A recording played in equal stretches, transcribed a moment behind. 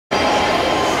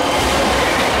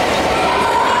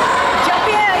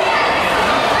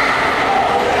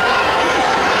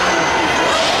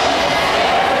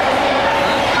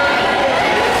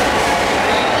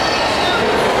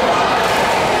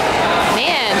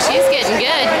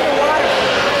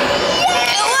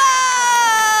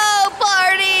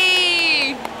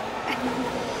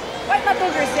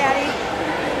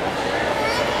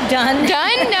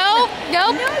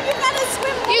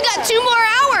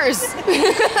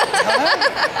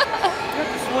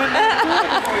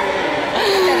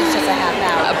That is just a half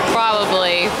hour.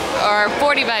 Probably. Or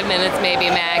 45 minutes maybe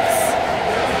max.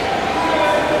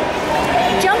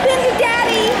 Jump into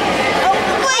Daddy! Oh,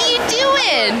 what are you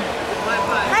doing?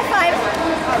 High five!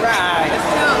 Alright.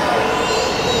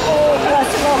 Oh, bless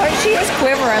her little heart. She is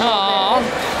quivering. Aww.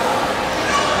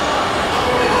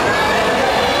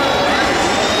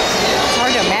 It's hard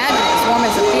to imagine as warm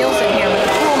as it feels in here, but the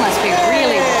pool must be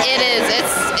really warm. It is.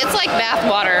 It's like bath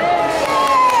water.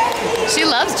 She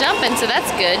loves jumping, so that's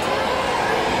good.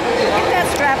 Get that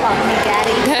strap off me,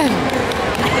 Daddy.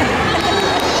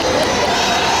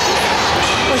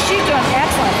 Well, she's doing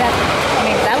excellent.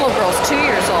 That little girl's 2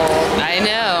 years old. I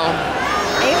know.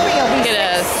 Avery will be Look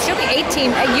at us. She'll be 18,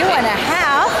 a year and a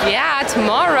half. Yeah,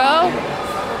 tomorrow.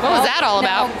 What was that all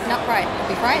about? No, not Friday.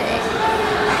 It'll be Friday.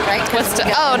 Right?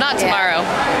 Not tomorrow.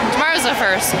 Tomorrow's the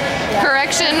first. Yeah.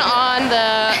 Correction on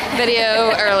the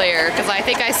video earlier, because I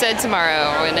think I said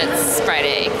tomorrow and it's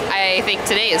Friday. I think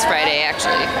today is Friday,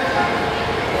 actually.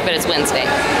 But it's Wednesday.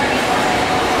 I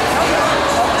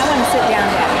want to sit down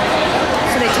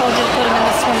now. So they told you to put them in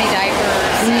the swimmy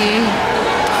diapers. Mm-hmm.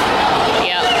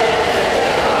 Yep.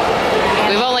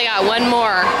 We've only got one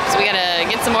more, so we gotta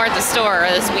get some more at the store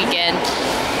this weekend.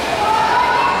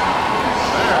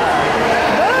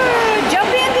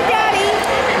 Jump into Daddy.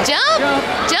 Jump!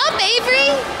 Jump,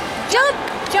 Avery! Jump!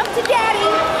 Jump to Daddy.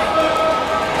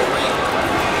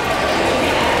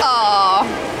 Aww.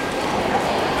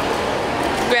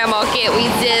 Grandma can't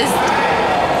resist.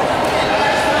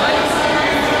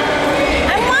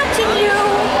 I'm watching you.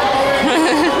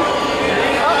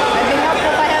 Oh, it'd be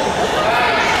helpful if I had...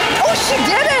 Oh, she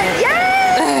did it!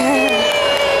 Yay!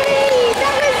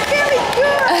 That was very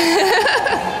good.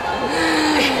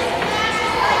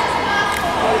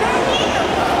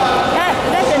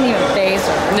 That didn't even faze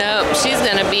her. Nope, she's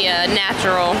gonna be a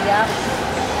natural. Yep.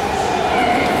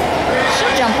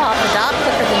 She'll jump off the dock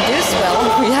quicker than Deuce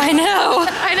will. Yeah, I know.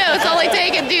 I know. It's only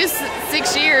taken Deuce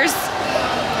 6 years.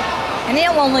 And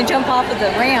he'll only jump off of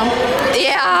the ramp.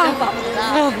 Yeah. Jump off of the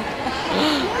dock.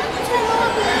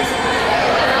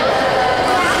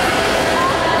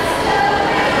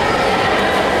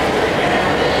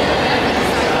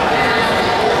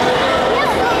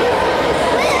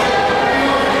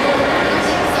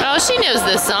 Oh, she knows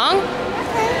this song.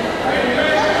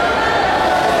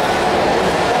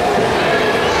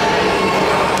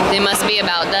 They must be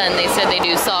about done. They said they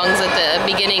do